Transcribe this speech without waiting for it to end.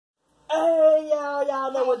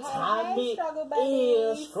what time it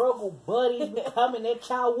is. Struggle buddies. We coming at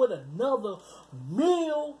y'all with another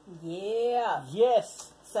meal. Yeah.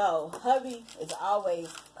 Yes. So, hubby is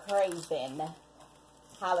always craving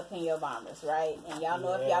jalapeno bombers, right? And y'all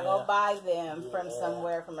know if y'all go buy them from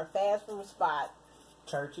somewhere, from a fast food spot.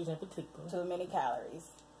 Churches in particular. Too many calories.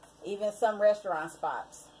 Even some restaurant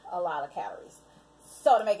spots, a lot of calories.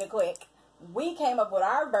 So, to make it quick, we came up with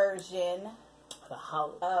our version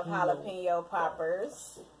of jalapeno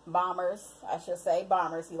poppers. Bombers, I should say.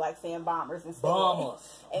 Bombers. He likes saying bombers instead. Bombers.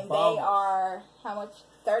 And they are, how much?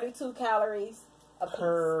 32 calories a piece.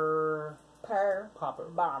 Per popper.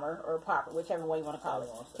 Bomber or popper, whichever way you want to call it.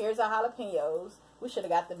 Here's our jalapenos. We should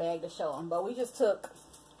have got the bag to show them, but we just took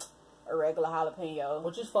a regular jalapeno,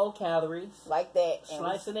 which is 4 calories, like that, and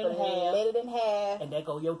slice it in half, lit it in half, and there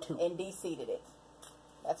go your 2, and de-seeded it.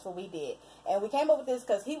 That's what we did, and we came up with this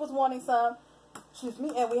because he was wanting some. Excuse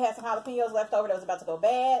me, and we had some jalapenos left over that was about to go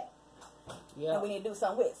bad. Yeah, and we need to do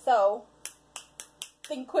something with. So,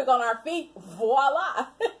 think quick on our feet. Voila,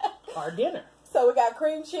 our dinner. So we got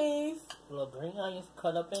cream cheese. Little green onions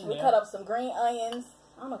cut up in there. We cut up some green onions.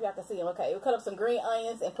 I don't know if y'all can see them. Okay, we cut up some green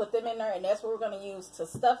onions and put them in there, and that's what we're going to use to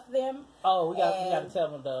stuff them. Oh, we got to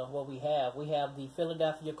tell them what we have. We have the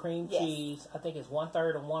Philadelphia cream cheese. I think it's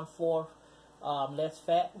 1/3 and 1/4 less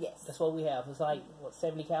fat. Yes. That's what we have. It's like, what,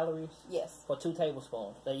 70 calories? Yes. For 2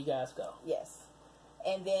 tablespoons. There you guys go. Yes.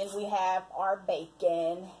 And then we have our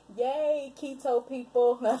bacon. Yay, keto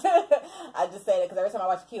people. I just say that because every time I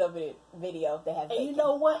watch a keto video, they have bacon. And you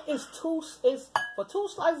know what? It's for 2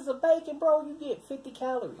 slices of bacon, bro, you get 50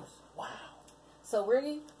 calories. Wow. So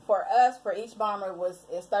really, for us, for each bomber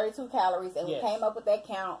is 32 calories. And we came up with that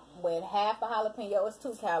count with half a jalapeno is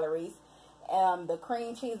 2 calories. The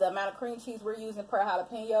cream cheese, the amount of cream cheese we're using per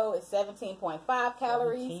jalapeno is 17.5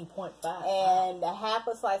 calories. 17.5. And a half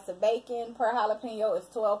a slice of bacon per jalapeno is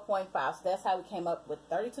 12.5. So that's how we came up with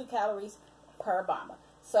 32 calories per bomber.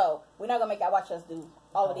 So we're not going to make y'all watch us do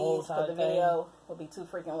all of these because the video will be too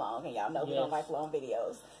freaking long. And y'all know we don't like long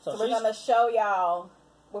videos. So we're going to show y'all,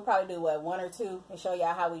 we'll probably do 1 or 2 and show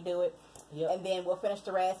y'all how we do it. Yep. And then we'll finish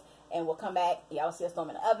the rest and we'll come back. Y'all see us throw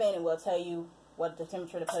them in the oven and we'll tell you what the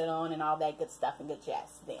temperature to put it on and all that good stuff and good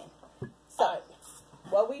jazz then. So,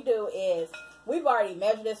 what we do is, we've already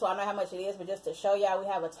measured this so I know how much it is, but just to show y'all, we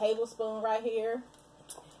have a tablespoon right here.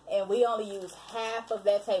 And we only use half of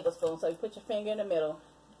that tablespoon. So, you put your finger in the middle.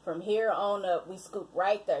 From here on up, we scoop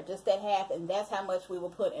right there, just that half, and that's how much we will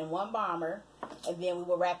put in one bomber. And then we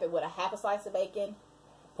will wrap it with a half a slice of bacon,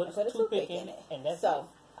 put a toothpick in it. And that's so,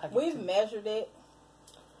 we've measured it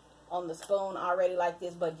on the spoon already like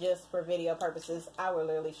this, but just for video purposes, I will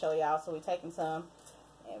literally show y'all. So we're taking some,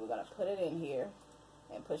 and we're going to put it in here,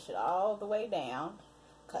 and push it all the way down,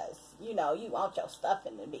 because, you know, you want your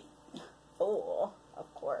stuffing to be full,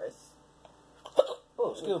 of course.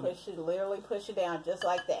 Oh, excuse me. Literally push it down just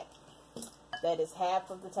like that. That is half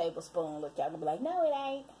of the tablespoon. Look, y'all going to be like, no, it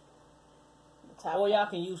ain't. Or y'all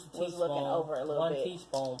can use the teaspoon. Looking over a little bit. 1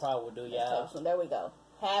 teaspoon probably will do, y'all. There we go.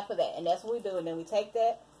 Half of that, and that's what we do, and then we take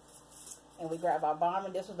that, and we grab our bomber.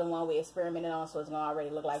 This was the one we experimented on, so it's going to already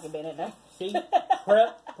look like it been in there. See?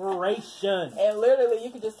 Preparation. And literally, you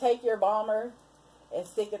can just take your bomber and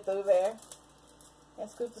stick it through there and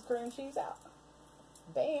scoop the cream cheese out.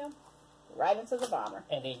 Bam. Right into the bomber.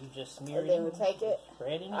 And then you just smear it. And then we take it.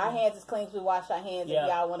 Spread it. Our hands is clean, so we wash our hands. If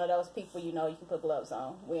y'all one of those people, you know, you can put gloves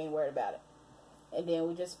on. We ain't worried about it. And then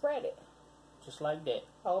we just spread it. Just like that.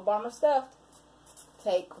 Whole bomber stuffed.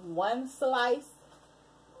 Take 1 slice.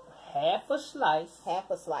 Half a slice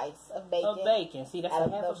of bacon. See, that's a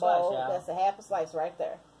half a slice, y'all. That's a half a slice right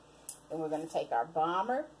there. And we're going to take our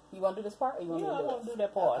bomber. You want to do this part? Or you want I want to do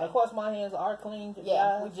that part. Okay. Of course, my hands are clean.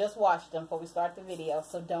 Yeah, we just washed them before we start the video,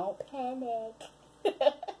 so don't panic.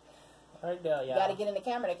 Right there, y'all. You got to get in the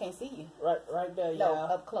camera. They can't see you. Right there, y'all.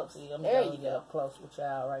 No, up close. See, there you go. Up close with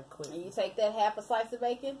y'all right quick. And you take that half a slice of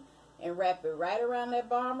bacon and wrap it right around that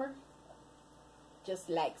bomber. Just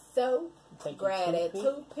like so. Grab that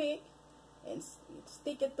toothpick and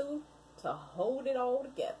stick it through to hold it all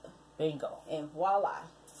together. Bingo. And voila.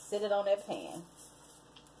 Sit it on that pan.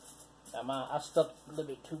 I stuck a little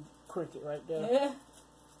bit too crooked right there. Yeah.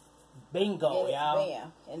 Bingo, y'all.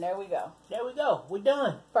 Bam. And there we go. There we go. We're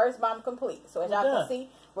done. First bomb complete. So as y'all can see,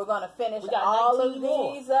 we're going to finish all of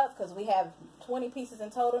these up because we have 20 pieces in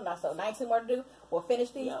total. Now, so 19 more to do. We'll finish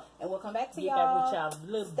these and we'll come back to y'all. With y'all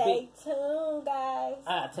a little Stay tuned, guys.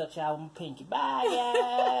 I'll touch y'all with my pinky.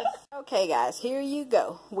 Bye, guys. Okay, guys. Here you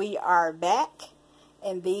go. We are back.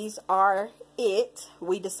 And these are it.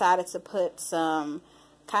 We decided to put some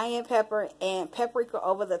cayenne pepper and paprika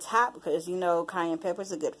over the top because, you know, cayenne pepper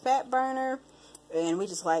is a good fat burner. And we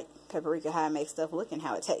just like paprika, how it makes stuff look and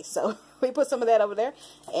how it tastes. So we put some of that over there.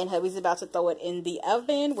 And hubby's about to throw it in the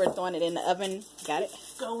oven. We're throwing it in the oven. Got it?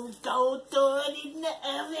 Go throw it in the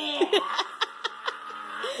oven.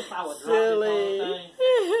 If I would drop Silly. this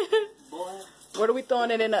whole thing. Boy. What are we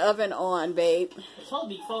throwing it in the oven on, babe? It's supposed to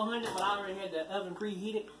be 400, but I already had the oven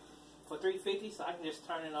preheated for 350, so I can just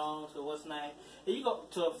turn it on to what's name. If you go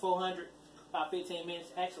to 400, about 15 minutes.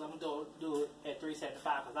 Actually, I'm going to do it at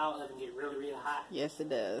 375 because our oven get really, really hot. Yes, it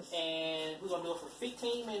does. And we're going to do it for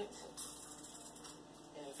 15 minutes.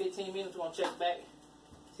 And in 15 minutes, we're going to check back,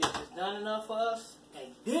 see if it's done enough for us.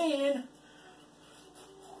 And then,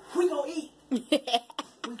 we going to eat.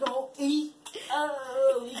 We going to eat.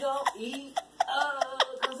 Oh, we going to eat. Oh,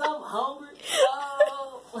 because I'm hungry.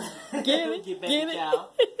 Oh. Get it. Get back Get to it. y'all.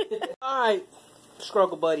 All right,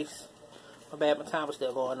 struggle buddies. My bad, my timer's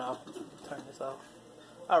still going off. Turn this off.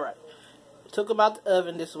 All right. Took them out the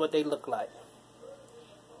oven. This is what they look like.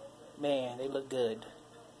 Man, they look good.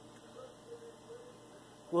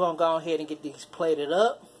 We're going to go ahead and get these plated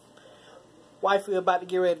up. Wifey about to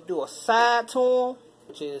get ready to do a side to them,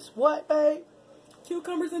 which is what, babe?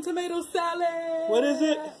 Cucumbers and tomato salad. What is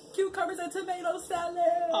it? Cucumbers and tomato salad.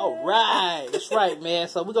 All right. That's right, man.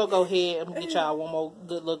 So we're going to go ahead. I'm going to get y'all one more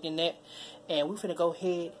good look in that. And we're finna go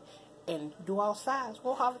ahead and do our sides.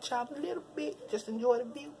 We'll holler at y'all a little bit. Just enjoy the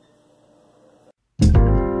view.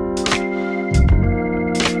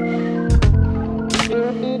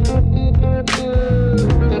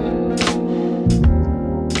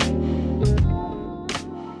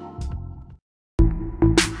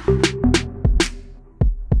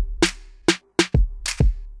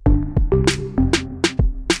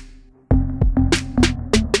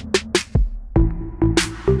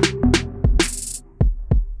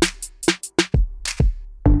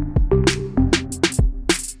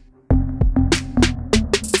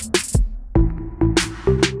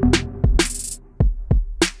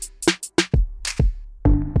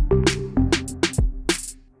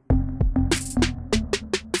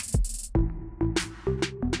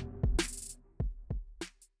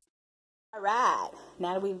 Alright,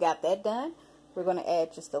 now that we've got that done, we're going to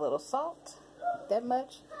add just a little salt, that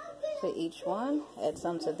much, to each one. Add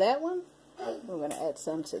some to that one. We're going to add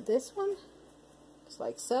some to this one, just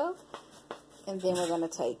like so. And then we're going to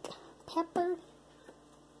take pepper.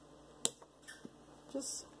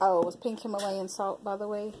 Oh, it was pink Himalayan salt, by the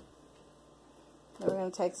way. Then we're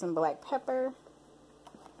going to take some black pepper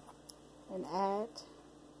and add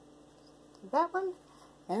that one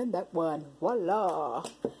and that one. Voila!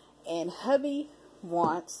 And hubby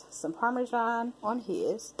wants some Parmesan on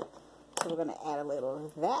his. So we're going to add a little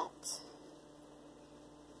of that.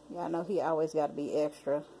 Y'all know he always got to be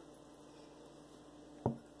extra.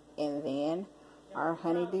 And then our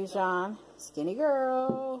honey Dijon, skinny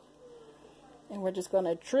girl. And we're just going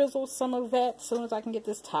to drizzle some of that as soon as I can get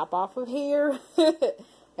this top off of here.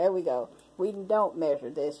 There we go. We don't measure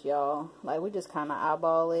this, y'all. Like, we just kind of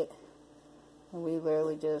eyeball it. And we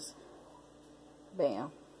literally just,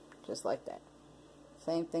 bam. Just like that.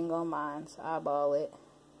 Same thing on mine. So eyeball it.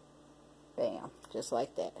 Bam. Just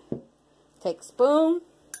like that. Take a spoon.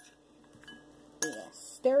 Yeah.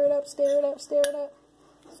 Stir it up, stir it up, stir it up.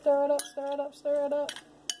 Stir it up, stir it up, stir it up.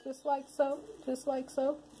 Just like so. Just like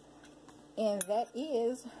so. And that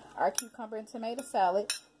is our cucumber and tomato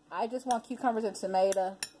salad. I just want cucumbers and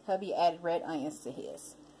tomato. Hubby added red onions to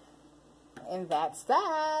his. And that's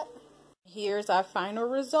that. Here's our final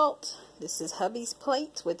result. This is hubby's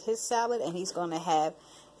plate with his salad, and he's going to have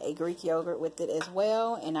a Greek yogurt with it as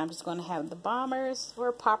well. And I'm just going to have the bombers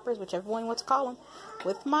or poppers, whichever one you want to call them,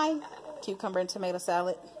 with my cucumber and tomato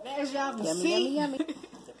salad. As y'all can Yummy, see, yummy, yummy.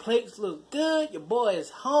 the plates look good. Your boy is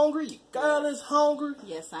hungry. Your girl is hungry.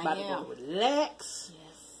 Yes, I About am. to go relax.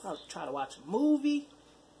 Yes. I'll try to watch a movie.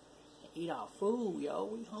 Eat our food, yo.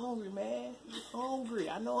 We hungry, man. We hungry.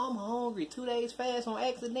 I know I'm hungry. 2 days fast on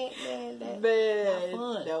accident, man. That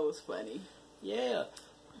fun. That was funny. Yeah.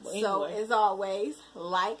 But So, anyway, as always,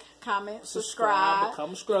 like, comment, subscribe.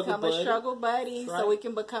 Become a struggle buddy. a struggle buddy, Right. so we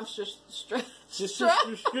can become struggle Remix.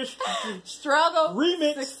 successors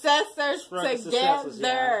Struggle together. successors,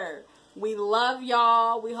 y'all. We love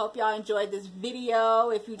y'all. We hope y'all enjoyed this video.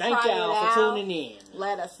 If you Thank tried y'all it out, for tuning in.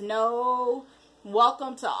 let us know.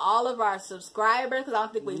 Welcome to all of our subscribers, because I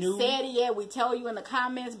don't think we've said it yet. We tell you in the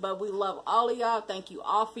comments, but we love all of y'all. Thank you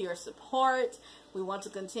all for your support. We want to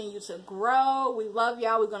continue to grow. We love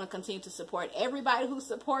y'all. We're going to continue to support everybody who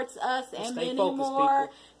supports us and many more. People.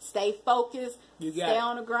 Stay focused. Stay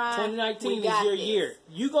on the grind. 2019 is your year.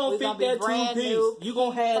 You going to fit that 2-piece. You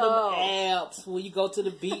going to have them abs when you go to the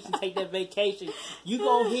beach and take that vacation. You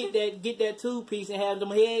going to get that 2-piece and have them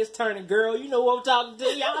heads turning. Girl, you know what I'm talking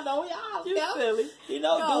to. Y'all know. You silly. You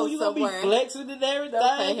know, dude, you going to be flexing and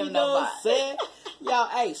everything. You know what I'm saying? Y'all,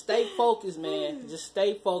 hey, stay focused, man. Just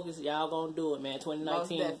stay focused. Y'all gonna do it, man.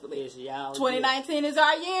 2019 is y'all. 2019 is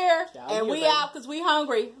our year. And we out because we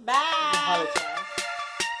hungry. Bye.